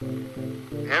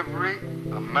every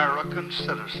American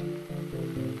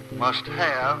citizen must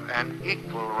have an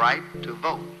equal right to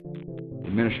vote. The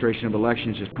administration of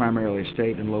elections is primarily a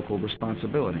state and local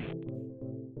responsibility.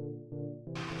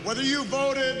 Whether you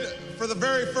voted for the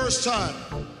very first time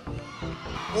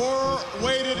or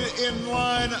waited in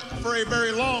line for a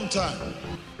very long time,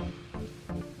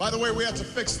 by the way, we have to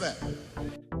fix that.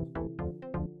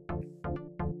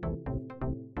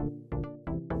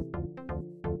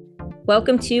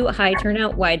 Welcome to High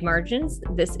Turnout, Wide Margins.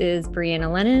 This is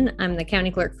Brianna Lennon. I'm the county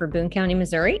clerk for Boone County,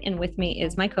 Missouri, and with me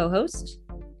is my co-host,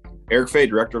 Eric Fay,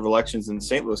 Director of Elections in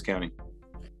St. Louis County.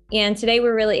 And today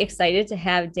we're really excited to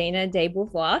have Dana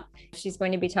DeBeauvoir. She's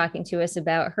going to be talking to us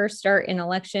about her start in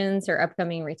elections, her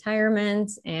upcoming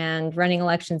retirement, and running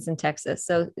elections in Texas.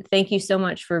 So thank you so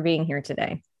much for being here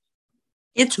today.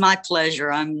 It's my pleasure.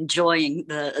 I'm enjoying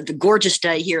the gorgeous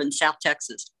day here in South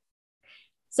Texas.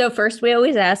 So first, we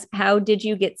always ask, how did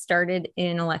you get started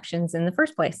in elections in the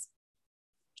first place?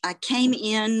 I came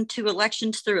into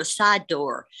elections through a side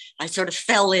door. I sort of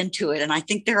fell into it. And I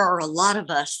think there are a lot of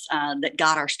us that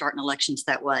got our start in elections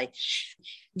that way.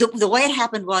 The way it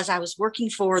happened was I was working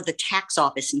for the tax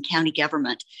office in county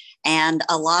government. And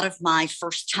a lot of my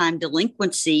first-time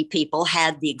delinquency people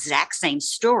had the exact same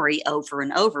story over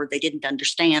and over. They didn't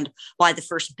understand why the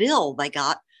first bill they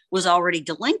got was already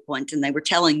delinquent. And they were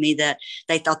telling me that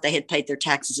they thought they had paid their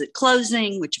taxes at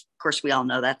closing, which of course we all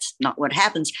know that's not what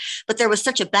happens. But there was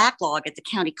such a backlog at the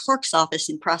county clerk's office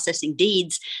in processing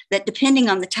deeds that depending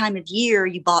on the time of year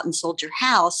you bought and sold your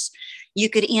house, you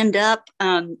could end up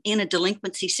in a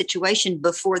delinquency situation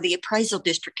before the appraisal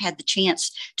district had the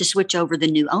chance to switch over the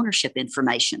new ownership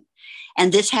information.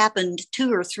 And this happened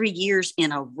 2 or 3 years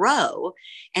in a row.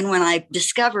 And when I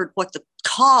discovered what the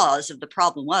cause of the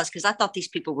problem was, because I thought these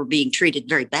people were being treated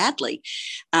very badly,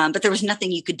 but there was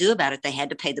nothing you could do about it. They had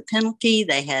to pay the penalty.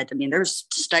 There's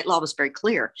state law was very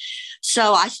clear.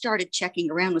 So I started checking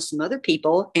around with some other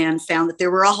people and found that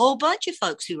there were a whole bunch of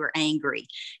folks who were angry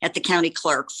at the county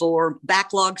clerk for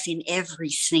backlogs in every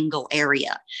single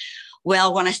area.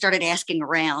 Well, when I started asking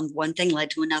around, one thing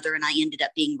led to another, and I ended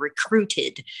up being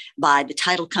recruited by the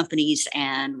title companies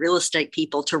and real estate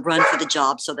people to run for the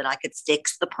job so that I could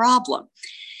fix the problem.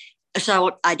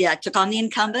 So I did. I took on the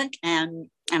incumbent and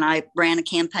I ran a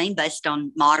campaign based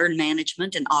on modern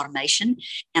management and automation,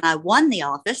 and I won the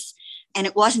office. And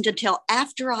it wasn't until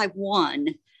after I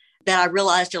won that I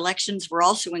realized elections were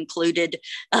also included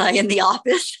in the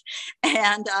office.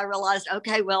 And I realized,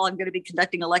 okay, well, I'm going to be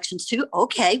conducting elections too.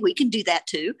 Okay, we can do that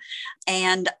too.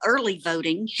 And early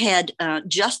voting had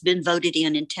just been voted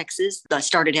in Texas. I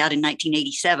started out in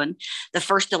 1987. The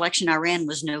first election I ran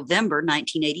was November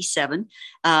 1987.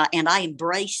 And I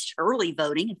embraced early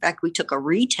voting. In fact, we took a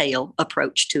retail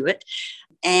approach to it.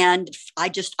 And I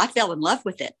fell in love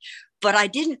with it. But I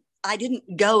didn't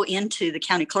go into the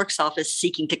county clerk's office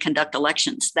seeking to conduct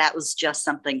elections. That was just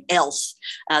something else,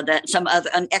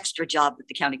 an extra job that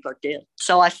the county clerk did.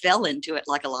 So I fell into it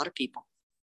like a lot of people.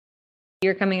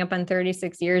 You're coming up on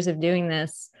 36 years of doing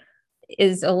this.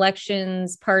 Is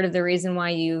elections part of the reason why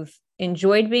you've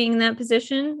enjoyed being in that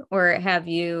position, or have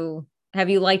you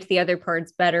liked the other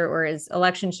parts better, or has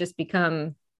elections just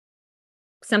become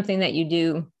something that you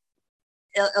do?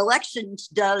 Elections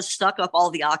does suck up all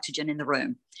the oxygen in the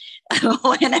room.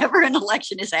 Whenever an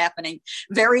election is happening,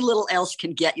 very little else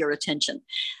can get your attention.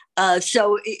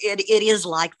 So it is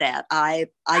like that. I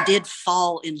did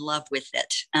fall in love with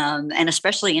it. And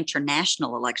especially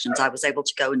international elections, I was able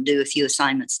to go and do a few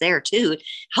assignments there too.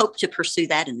 Hope to pursue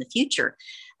that in the future.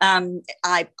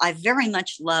 I very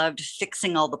much loved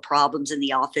fixing all the problems in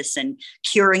the office and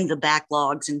curing the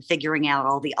backlogs and figuring out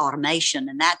all the automation.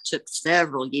 And that took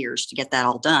several years to get that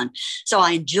all done. So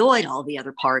I enjoyed all the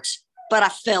other parts, but I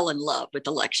fell in love with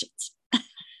elections.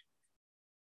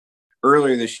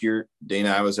 Earlier this year, Dana,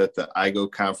 I was at the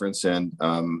IGO conference and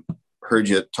heard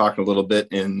you talking a little bit.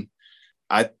 And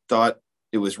I thought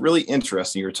it was really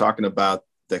interesting. You were talking about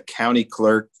the county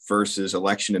clerk versus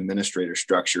election administrator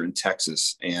structure in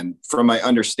Texas. And from my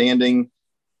understanding,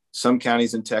 some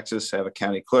counties in Texas have a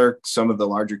county clerk. Some of the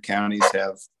larger counties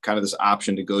have kind of this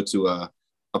option to go to a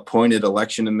appointed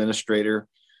election administrator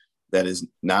that is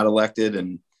not elected.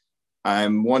 And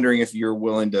I'm wondering if you're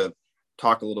willing to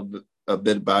talk a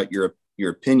bit about your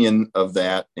opinion of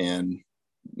that and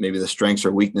maybe the strengths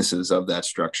or weaknesses of that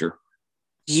structure.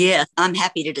 Yeah, I'm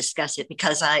happy to discuss it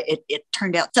because it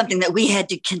turned out something that we had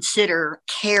to consider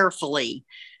carefully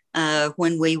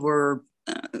when we were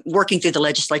working through the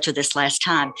legislature this last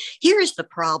time. Here is the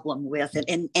problem with it.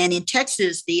 And in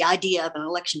Texas, the idea of an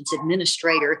elections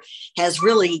administrator has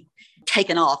really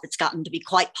taken off. It's gotten to be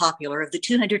quite popular. Of the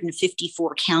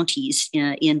 254 counties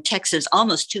in Texas,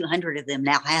 almost 200 of them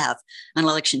now have an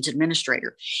elections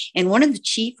administrator. And one of the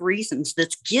chief reasons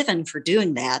that's given for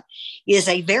doing that is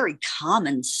a very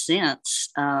common sense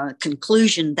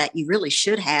conclusion that you really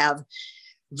should have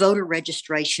voter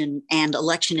registration and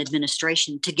election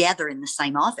administration together in the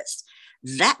same office.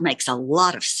 That makes a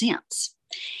lot of sense.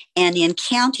 And in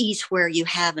counties where you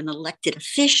have an elected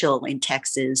official in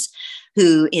Texas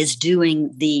who is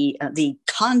doing the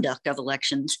conduct of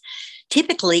elections,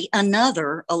 typically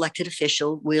another elected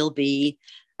official will be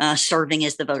serving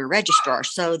as the voter registrar.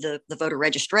 So the voter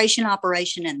registration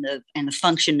operation and the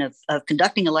function of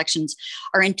conducting elections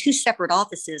are in two separate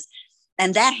offices,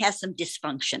 and that has some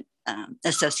dysfunction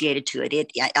associated to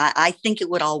it. I think it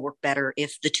would all work better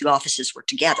if the two offices were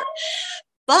together.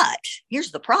 But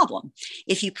here's the problem.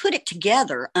 If you put it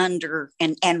together under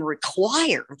and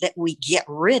require that we get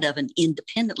rid of an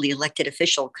independently elected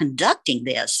official conducting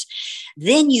this,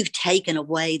 then you've taken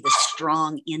away the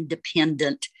strong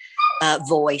independent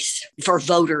voice for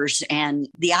voters. And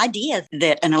the idea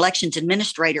that an elections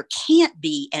administrator can't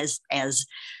be as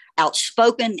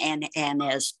outspoken and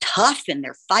as tough in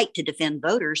their fight to defend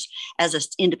voters as an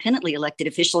independently elected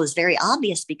official is very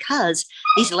obvious, because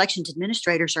these elections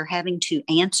administrators are having to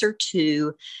answer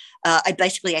to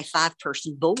basically a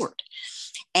 5-person board.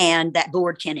 And that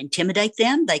board can intimidate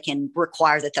them. They can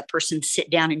require that the person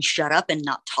sit down and shut up and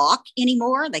not talk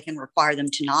anymore. They can require them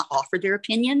to not offer their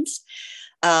opinions,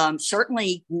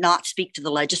 certainly not speak to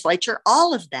the legislature.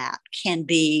 All of that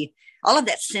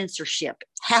censorship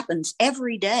happens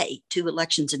every day to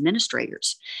elections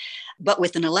administrators. But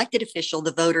with an elected official,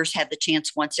 the voters have the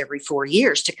chance once every 4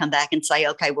 years to come back and say,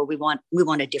 okay, well, we want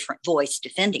a different voice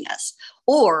defending us.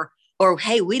 Or,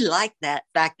 hey, we like that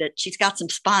fact that she's got some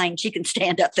spine. She can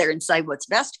stand up there and say what's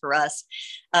best for us,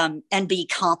 and be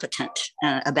competent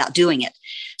about doing it.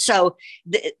 So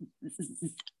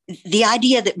the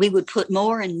idea that we would put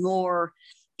more and more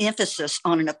emphasis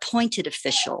on an appointed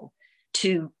official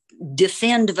to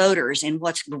defend voters in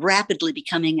what's rapidly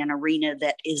becoming an arena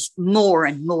that is more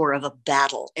and more of a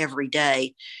battle every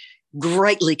day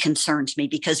greatly concerns me,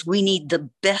 because we need the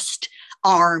best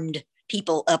armed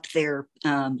people up there,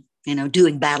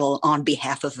 doing battle on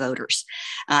behalf of voters.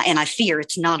 And I fear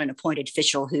it's not an appointed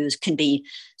official who can be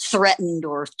threatened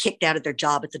or kicked out of their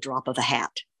job at the drop of a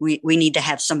hat. We need to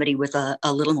have somebody with a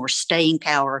little more staying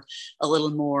power, a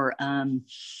little more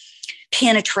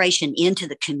penetration into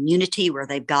the community where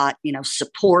they've got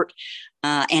support,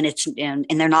 and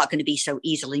they're not going to be so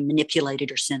easily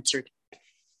manipulated or censored.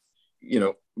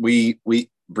 We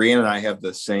Brianna and I have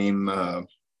the same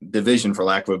division, for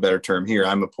lack of a better term. Here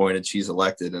I'm appointed, she's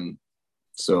elected, and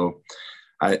so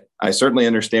I certainly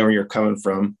understand where you're coming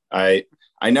from. I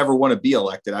never want to be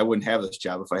elected. I wouldn't have this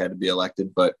job if I had to be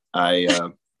elected, but I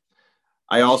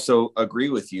also agree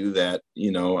with you that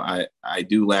I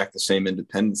do lack the same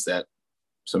independence that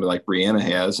somebody like Brianna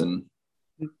has, and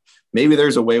maybe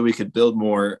there's a way we could build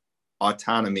more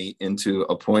autonomy into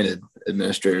appointed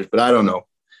administrators, but I don't know.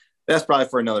 That's probably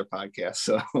for another podcast.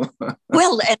 So,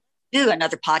 well, do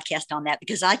another podcast on that,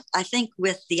 because I think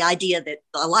with the idea that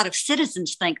a lot of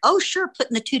citizens think, oh, sure,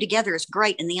 putting the two together is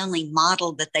great, and the only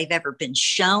model that they've ever been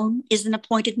shown is an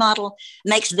appointed model,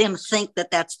 makes them think that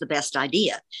that's the best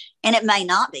idea, and it may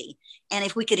not be. And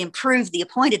if we could improve the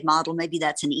appointed model, maybe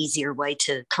that's an easier way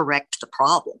to correct the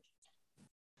problem.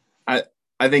 I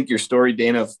think your story,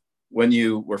 Dana, when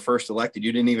you were first elected,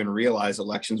 you didn't even realize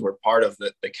elections were part of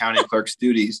the county clerk's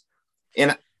duties.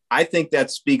 And I think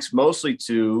that speaks mostly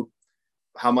to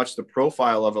how much the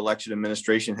profile of election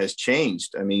administration has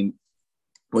changed. I mean,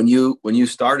 when you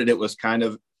started, it was kind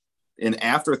of an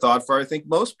afterthought for, I think,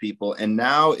 most people. And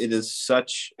now it is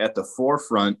such at the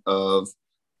forefront of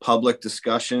public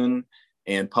discussion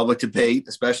and public debate,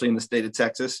 especially in the state of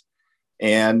Texas.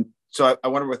 And so I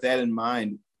wonder, with that in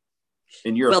mind,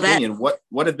 in your opinion,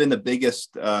 what have been the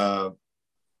biggest,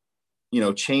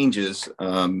 changes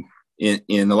in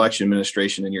election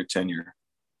administration in your tenure?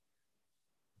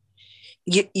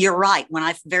 You're right. When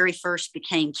I very first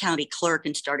became county clerk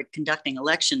and started conducting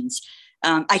elections,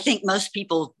 I think most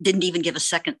people didn't even give a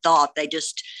second thought. They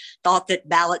just thought that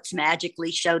ballots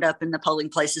magically showed up in the polling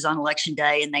places on election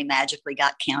day, and they magically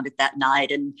got counted that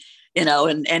night, and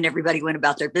everybody went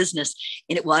about their business.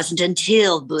 And it wasn't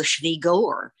until Bush v.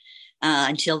 Gore,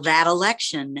 until that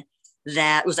election,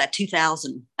 that was at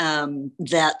 2000,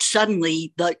 that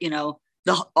suddenly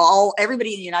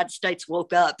everybody in the United States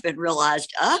woke up and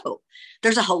realized, oh,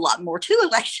 there's a whole lot more to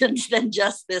elections than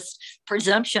just this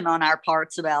presumption on our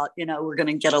parts about, we're going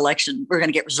to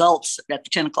get results at the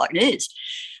 10 o'clock news.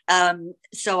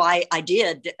 So I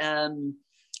did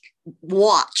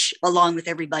watch along with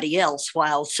everybody else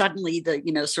while suddenly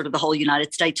sort of the whole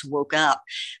United States woke up.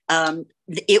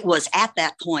 It was at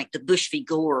that point the Bush v.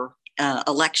 Gore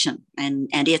election, and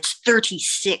it's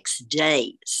 36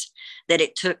 days that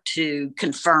it took to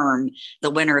confirm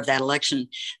the winner of that election,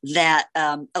 that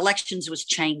elections was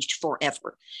changed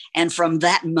forever. And from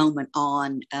that moment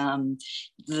on,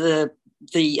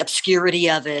 the obscurity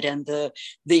of it and there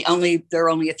are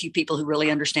only a few people who really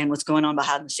understand what's going on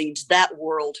behind the scenes, that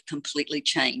world completely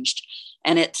changed.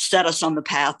 And it set us on the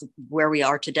path where we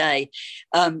are today.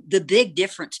 The big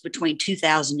difference between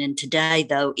 2000 and today,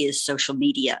 though, is social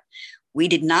media. We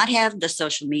did not have the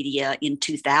social media in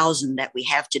 2000 that we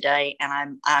have today,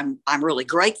 and I'm really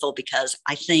grateful, because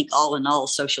I think all in all,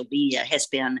 social media has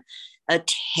been a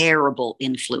terrible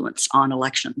influence on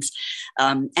elections.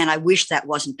 And I wish that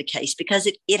wasn't the case, because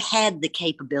it had the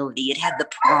capability, it had the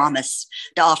promise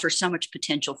to offer so much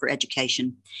potential for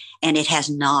education, and it has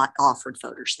not offered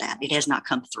voters that. It has not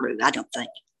come through, I don't think.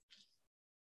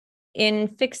 In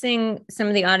fixing some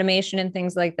of the automation and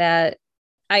things like that,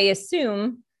 I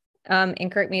assume,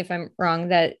 and correct me if I'm wrong,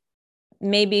 that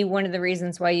maybe one of the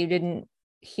reasons why you didn't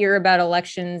hear about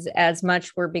elections as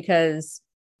much were because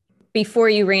before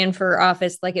you ran for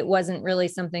office, like, it wasn't really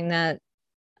something that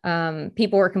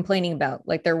people were complaining about.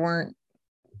 Like, there weren't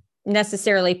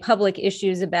necessarily public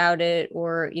issues about it,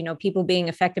 or, people being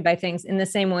affected by things in the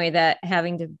same way that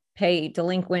having to pay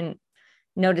delinquent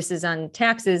notices on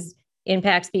taxes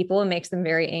impacts people and makes them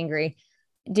very angry.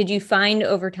 Did you find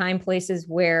over time places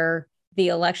where the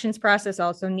elections process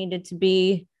also needed to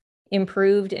be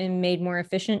improved and made more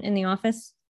efficient in the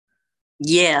office?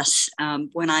 Yes.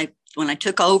 When I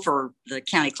took over the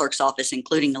county clerk's office,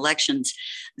 including elections,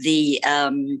 the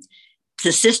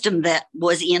system that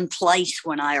was in place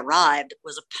when I arrived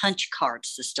was a punch card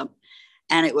system.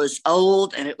 And it was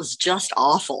old and it was just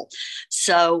awful.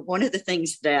 So one of the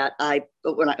things that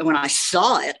when I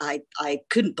saw it, I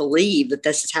couldn't believe that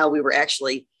this is how we were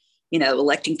actually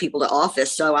electing people to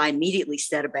office. So I immediately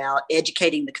set about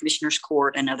educating the commissioner's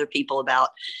court and other people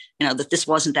about, that this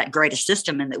wasn't that great a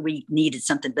system and that we needed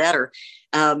something better.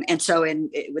 And so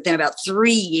within about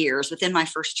 3 years, within my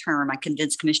first term, I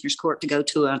convinced commissioner's court to go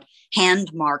to a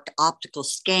hand-marked optical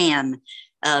scan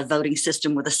voting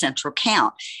system with a central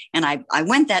count. And I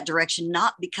went that direction,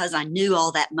 not because I knew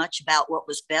all that much about what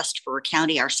was best for a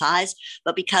county our size,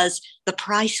 but because the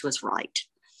price was right.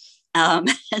 And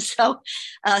so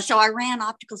I ran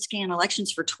optical scan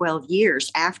elections for 12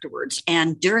 years afterwards.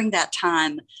 And during that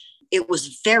time, it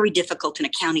was very difficult in a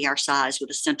county our size with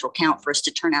a central count for us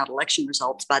to turn out election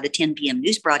results by the 10 p.m.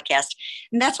 news broadcast.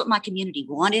 And that's what my community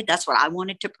wanted. That's what I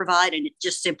wanted to provide. And it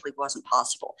just simply wasn't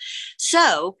possible.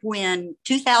 So when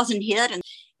 2000 hit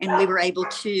and we were able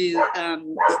to,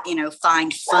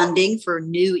 find funding for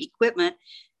new equipment,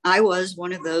 I was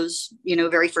one of those,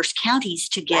 very first counties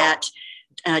to get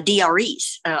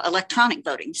DREs, electronic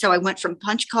voting. So I went from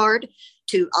punch card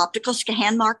to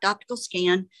hand-marked optical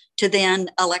scan to then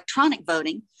electronic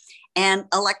voting. And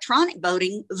electronic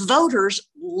voting, voters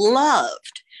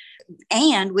loved.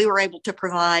 And we were able to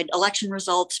provide election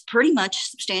results pretty much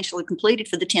substantially completed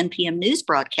for the 10 p.m. news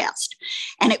broadcast.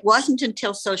 And it wasn't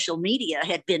until social media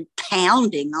had been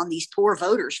pounding on these poor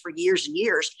voters for years and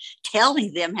years,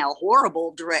 telling them how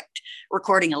horrible direct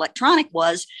recording electronic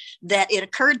was, that it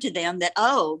occurred to them that,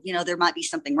 there might be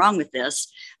something wrong with this.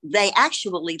 They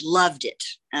actually loved it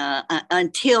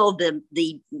until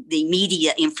the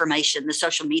media information, the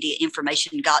social media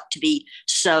information got to be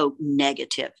so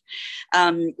negative.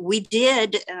 We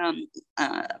did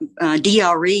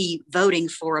DRE voting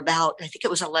for about, I think it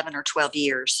was 11 or 12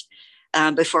 years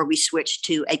before we switched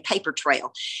to a paper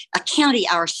trail. A county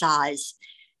our size,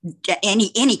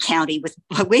 any county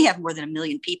we have more than 1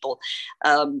 million people,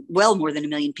 well more than 1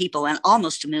 million people, and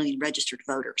almost 1 million registered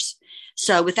voters.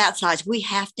 So with that size, we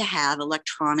have to have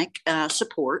electronic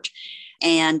support,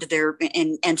 and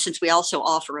since we also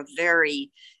offer a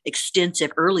very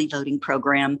extensive early voting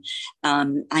program,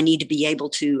 I need to be able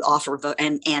to offer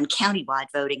and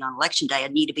countywide voting on election day. I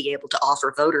need to be able to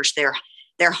offer voters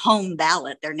their home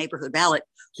ballot, their neighborhood ballot,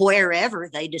 wherever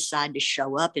they decide to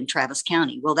show up in Travis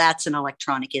County. Well, that's an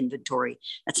electronic inventory.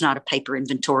 That's not a paper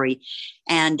inventory.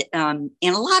 And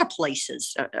in a lot of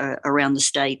places around the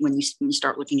state, when you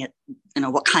start looking at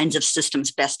what kinds of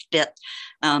systems best fit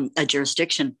a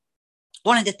jurisdiction,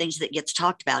 one of the things that gets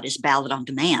talked about is ballot on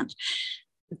demand.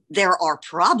 There are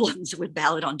problems with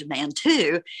ballot on demand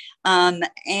too,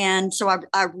 and so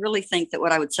I really think that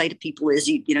what I would say to people is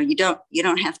you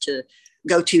don't have to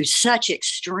go to such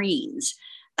extremes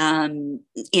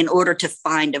in order to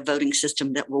find a voting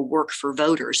system that will work for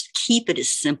voters, keep it as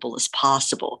simple as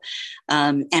possible.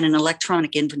 And an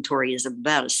electronic inventory is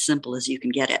about as simple as you can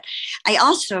get it. I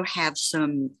also have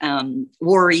some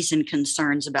worries and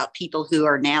concerns about people who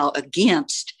are now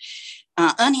against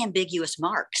unambiguous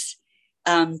marks.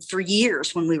 For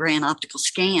years, when we ran optical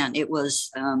scan, it was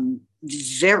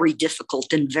very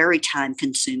difficult and very time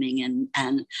consuming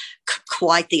and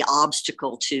quite the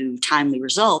obstacle to timely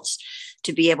results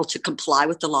to be able to comply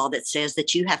with the law that says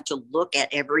that you have to look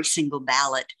at every single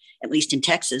ballot, at least in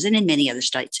Texas and in many other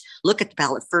states, look at the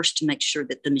ballot first to make sure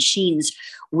that the machines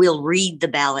will read the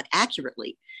ballot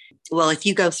accurately. Well, if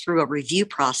you go through a review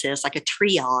process, like a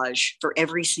triage for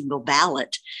every single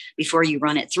ballot before you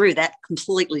run it through, that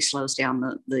completely slows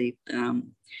down the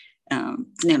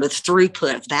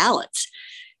throughput of ballots.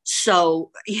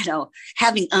 So,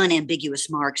 having unambiguous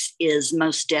marks is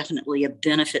most definitely a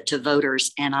benefit to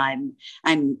voters, and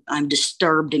I'm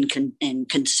disturbed and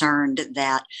concerned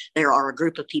that there are a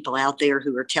group of people out there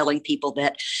who are telling people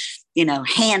that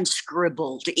hand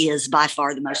scribbled is by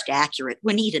far the most accurate,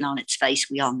 when even on its face,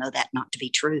 we all know that not to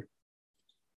be true.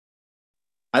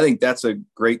 I think that's a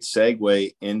great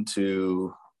segue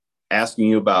into asking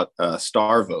you about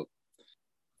StarVote,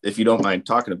 if you don't mind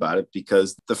talking about it,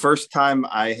 because the first time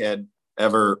I had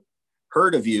ever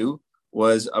heard of you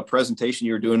was a presentation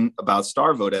you were doing about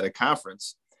StarVote at a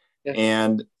conference. Yeah.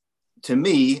 And to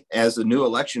me, as a new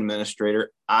election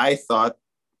administrator, I thought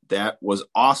that was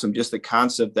awesome. Just the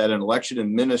concept that an election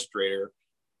administrator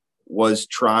was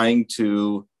trying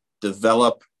to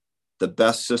develop the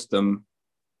best system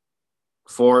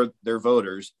for their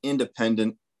voters,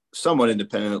 somewhat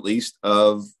independent at least,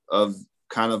 of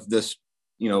kind of this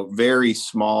very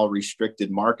small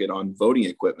restricted market on voting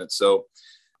equipment. So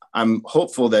I'm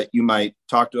hopeful that you might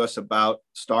talk to us about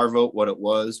StarVote, what it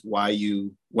was, why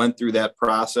you went through that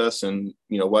process, and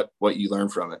what you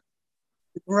learned from it.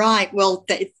 Right. Well,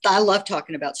 I love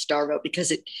talking about StarVote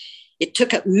because it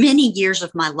took up many years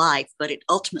of my life, but it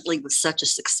ultimately was such a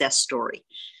success story.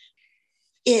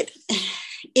 It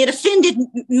offended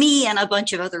me and a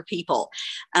bunch of other people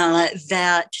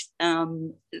that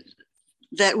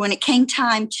when it came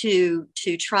time to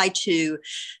try to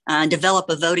develop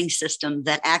a voting system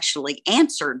that actually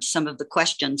answered some of the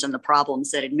questions and the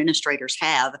problems that administrators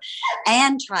have,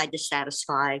 and tried to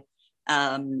satisfy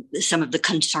some of the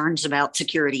concerns about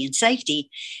security and safety,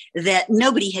 that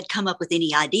nobody had come up with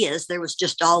any ideas. There was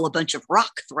just all a bunch of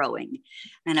rock throwing.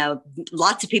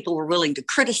 Lots of people were willing to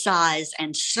criticize,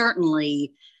 and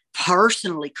certainly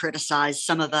personally criticize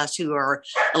some of us who are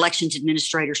elections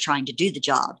administrators trying to do the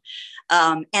job.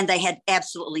 And they had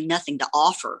absolutely nothing to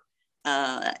offer,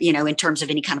 in terms of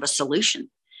any kind of a solution.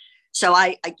 So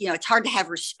it's hard to have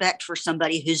respect for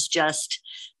somebody who's just,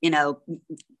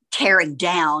 tearing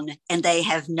down, and they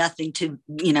have nothing to,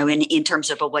 in terms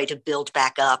of a way to build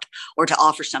back up or to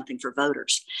offer something for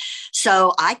voters.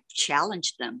 So I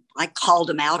challenged them. I called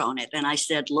them out on it. And I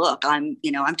said, look, I'm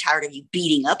tired of you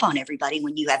beating up on everybody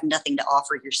when you have nothing to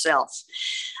offer yourself.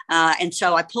 And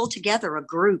so I pulled together a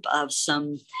group of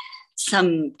some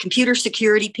computer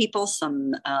security people,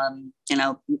 some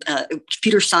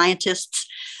computer scientists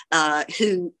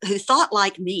who thought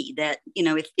like me that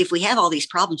if we have all these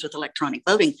problems with electronic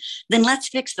voting, then let's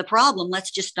fix the problem.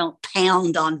 Let's just don't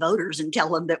pound on voters and tell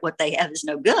them that what they have is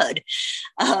no good.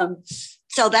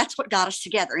 So that's what got us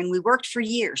together, and we worked for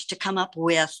years to come up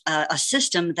with a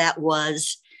system that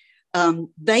was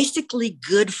basically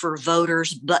good for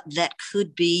voters, but that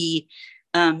could be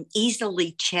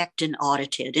easily checked and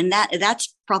audited. And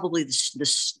that's probably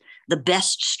the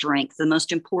best strength. The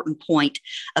most important point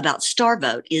about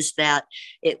StarVote is that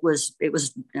it was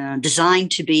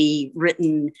designed to be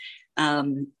written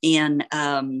in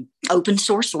open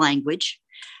source language,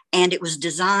 and it was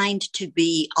designed to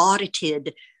be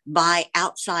audited by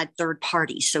outside third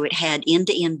parties. So it had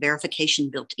end-to-end verification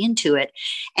built into it.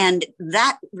 And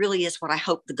that really is what I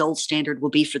hope the gold standard will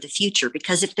be for the future.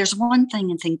 Because if there's one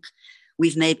thing I think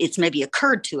it's maybe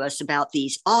occurred to us about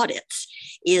these audits,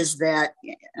 is that,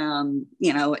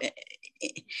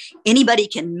 anybody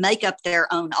can make up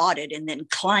their own audit and then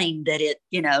claim that it,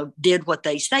 did what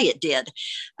they say it did.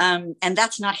 And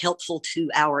that's not helpful to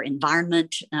our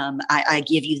environment. I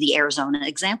give you the Arizona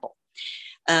example.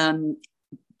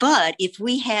 But if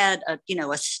we had a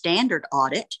standard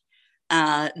audit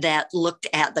that looked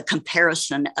at the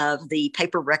comparison of the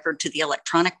paper record to the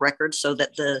electronic record, so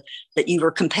that you were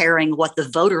comparing what the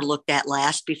voter looked at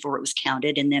last before it was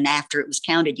counted, and then after it was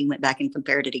counted, you went back and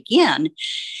compared it again,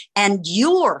 and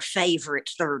your favorite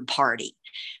third party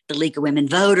the League of Women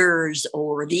Voters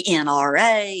or the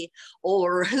NRA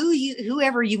or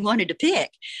whoever you wanted to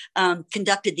pick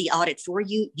conducted the audit for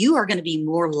you, you are going to be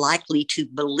more likely to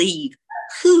believe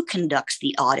who conducts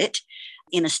the audit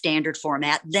in a standard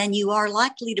format than you are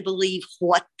likely to believe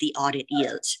what the audit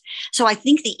is. So I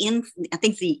think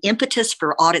the impetus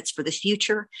for audits for the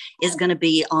future is going to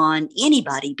be on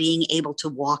anybody being able to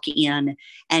walk in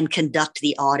and conduct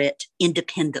the audit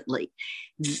independently.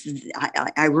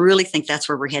 I really think that's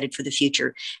where we're headed for the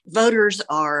future. Voters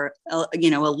are, a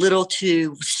little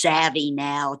too savvy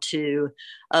now to,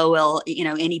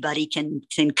 anybody can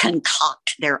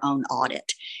concoct their own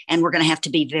audit. And we're going to have to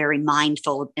be very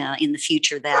mindful in the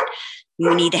future that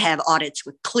we need to have audits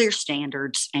with clear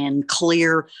standards and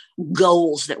clear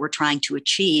goals that we're trying to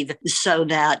achieve so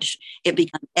that it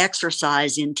becomes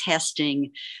exercise in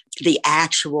testing the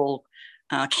actual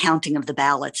counting of the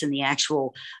ballots and the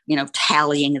actual,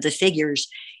 tallying of the figures,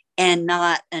 and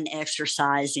not an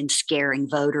exercise in scaring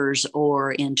voters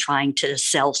or in trying to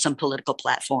sell some political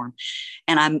platform.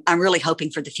 And I'm really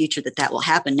hoping for the future that will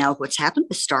happen. Now, what's happened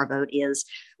with StarVote is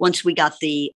once we got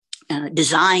the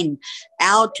design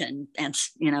out and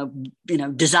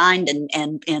designed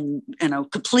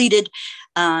and completed,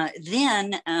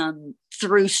 then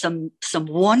through some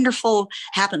wonderful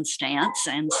happenstance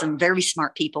and some very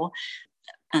smart people,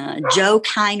 Joe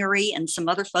Kinery and some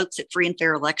other folks at Free and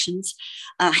Fair Elections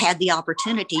had the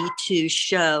opportunity to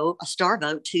show a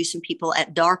StarVote to some people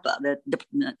at DARPA,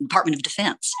 the Department of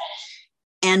Defense.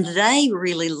 And they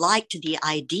really liked the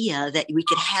idea that we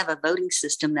could have a voting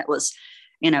system that was,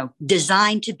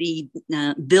 designed to be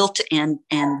built and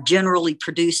generally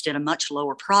produced at a much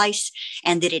lower price,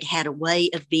 and that it had a way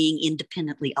of being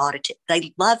independently audited.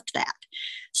 They loved that.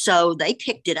 So they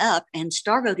picked it up, and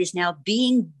StarVote is now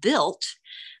being built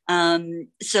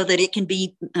so that it can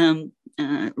be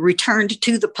returned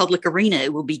to the public arena.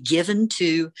 It will be given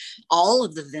to all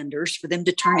of the vendors for them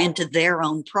to turn into their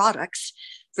own products,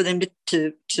 for them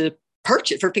to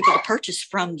purchase, for people to purchase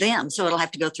from them. So it'll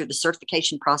have to go through the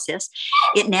certification process.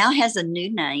 It now has a new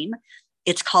name.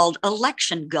 It's called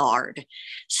Election Guard.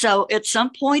 So at some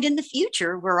point in the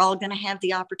future, we're all going to have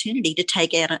the opportunity to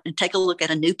take a look at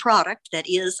a new product that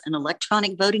is an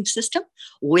electronic voting system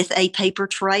with a paper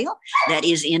trail that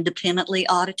is independently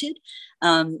audited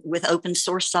with open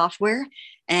source software.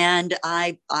 And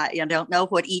I don't know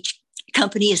what each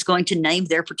company is going to name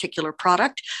their particular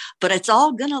product, but it's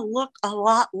all going to look a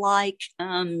lot like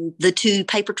the two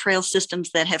paper trail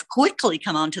systems that have quickly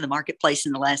come onto the marketplace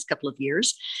in the last couple of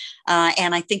years.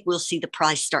 And I think we'll see the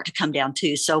price start to come down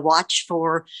too. So watch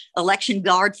for Election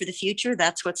Guard for the future.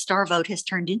 That's what StarVote has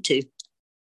turned into.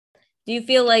 Do you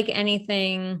feel like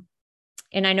anything,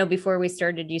 and I know before we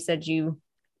started, you said you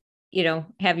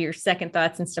have your second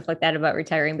thoughts and stuff like that about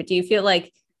retiring, but do you feel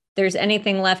like there's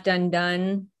anything left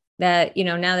undone that,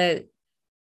 now that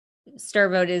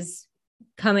StarVote is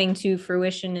coming to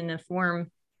fruition in a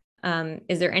form,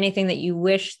 is there anything that you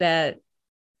wish that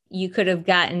you could have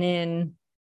gotten in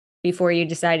before you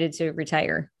decided to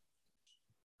retire?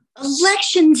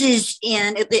 Elections is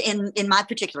in my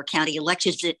particular county,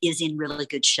 elections is in really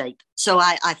good shape. So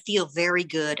I feel very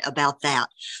good about that.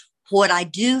 What I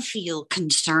do feel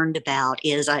concerned about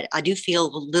is I do feel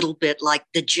a little bit like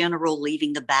the general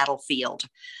leaving the battlefield.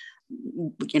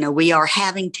 We are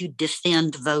having to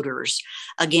defend voters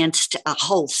against a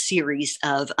whole series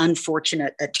of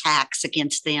unfortunate attacks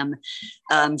against them.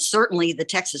 Certainly, the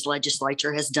Texas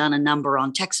legislature has done a number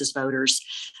on Texas voters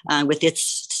with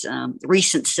its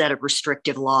recent set of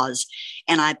restrictive laws.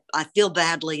 And I feel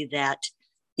badly that,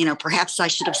 perhaps I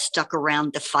should have stuck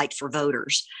around to fight for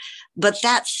voters. But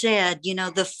that said,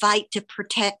 the fight to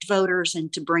protect voters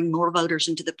and to bring more voters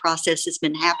into the process has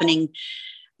been happening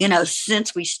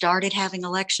since we started having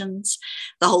elections.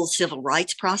 The whole civil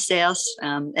rights process,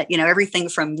 everything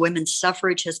from women's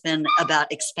suffrage has been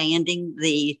about expanding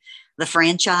the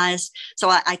franchise. So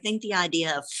I think the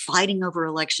idea of fighting over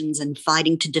elections and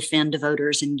fighting to defend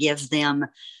voters and give them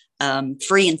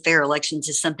free and fair elections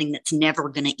is something that's never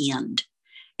going to end.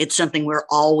 It's something we're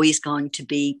always going to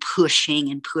be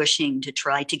pushing to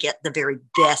try to get the very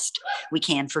best we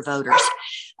can for voters.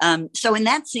 So in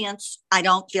that sense, I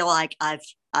don't feel like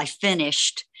I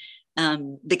finished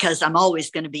because I'm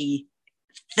always going to be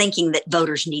thinking that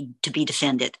voters need to be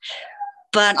defended.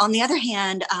 But on the other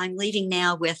hand, I'm leaving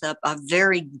now with a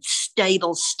very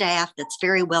stable staff that's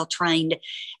very well trained.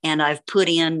 And I've put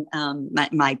in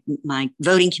my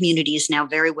voting community is now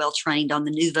very well trained on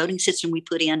the new voting system we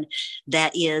put in.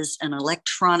 That is an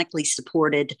electronically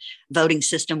supported voting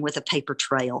system with a paper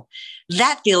trail.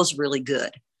 That feels really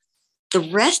good. The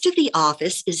rest of the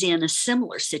office is in a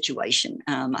similar situation.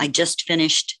 I just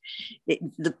finished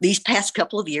these past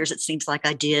couple of years. It seems like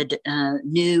I did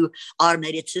new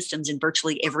automated systems in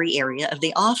virtually every area of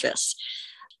the office.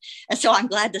 And so I'm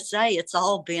glad to say it's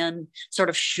all been sort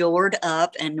of shored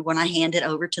up. And when I hand it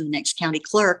over to the next county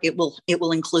clerk, it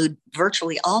will include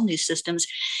virtually all new systems,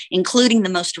 including the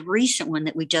most recent one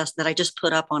that I just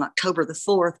put up on October the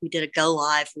 4th. We did a go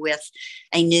live with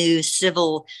a new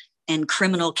civil and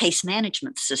criminal case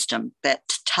management system that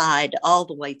tied all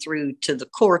the way through to the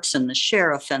courts and the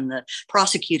sheriff and the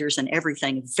prosecutors and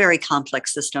everything. A very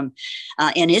complex system.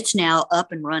 And it's now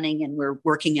up and running, and we're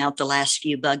working out the last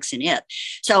few bugs in it.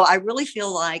 So I really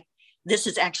feel like this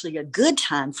is actually a good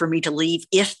time for me to leave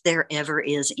if there ever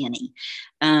is any.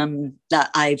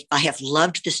 I have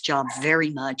loved this job very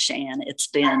much, and it's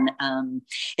been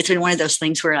one of those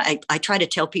things where I try to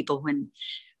tell people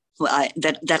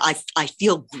that I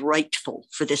feel grateful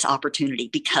for this opportunity,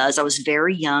 because I was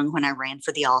very young when I ran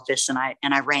for the office, and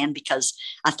I ran because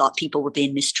I thought people were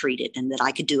being mistreated and that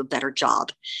I could do a better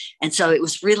job. And so it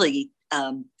was really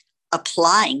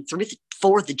applying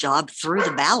for the job through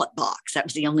the ballot box. That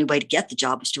was the only way to get the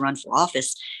job, was to run for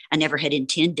office. I never had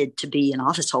intended to be an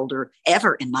office holder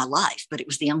ever in my life, but it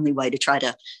was the only way to try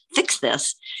to fix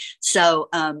this. So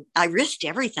I risked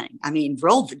everything. I mean,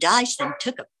 rolled the dice and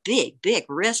took a big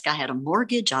risk. I had a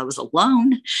mortgage. I was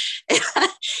alone.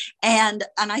 and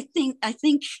I think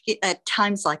at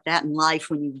times like that in life,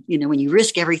 when you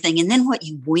risk everything, and then what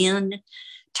you win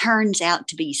turns out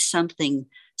to be something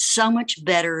so much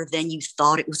better than you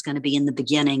thought it was going to be in the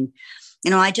beginning.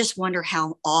 I just wonder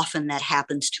how often that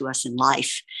happens to us in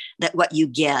life, that what you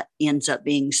get ends up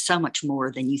being so much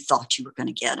more than you thought you were going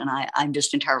to get. And I'm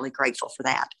just entirely grateful for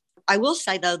that. I will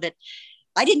say, though, that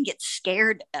I didn't get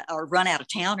scared or run out of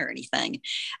town or anything.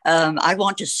 I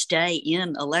want to stay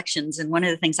in elections. And one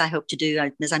of the things I hope to do,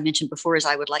 as I mentioned before, is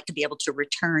I would like to be able to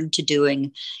return to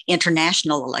doing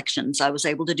international elections. I was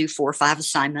able to do 4 or 5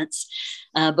 assignments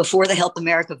before the Help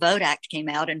America Vote Act came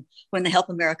out. And when the Help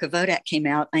America Vote Act came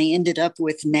out, I ended up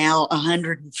with now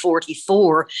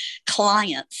 144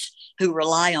 clients who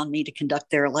rely on me to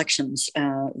conduct their elections,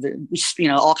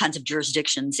 all kinds of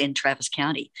jurisdictions in Travis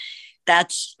County.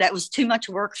 That was too much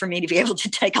work for me to be able to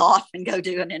take off and go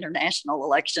do an international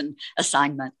election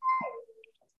assignment.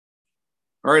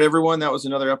 All right, everyone. That was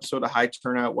another episode of High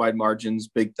Turnout, Wide Margins.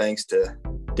 Big thanks to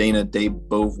Dana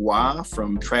DeBeauvoir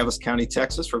from Travis County,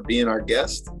 Texas, for being our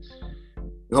guest.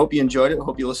 We hope you enjoyed it. We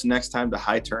hope you listen next time to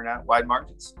High Turnout, Wide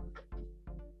Margins.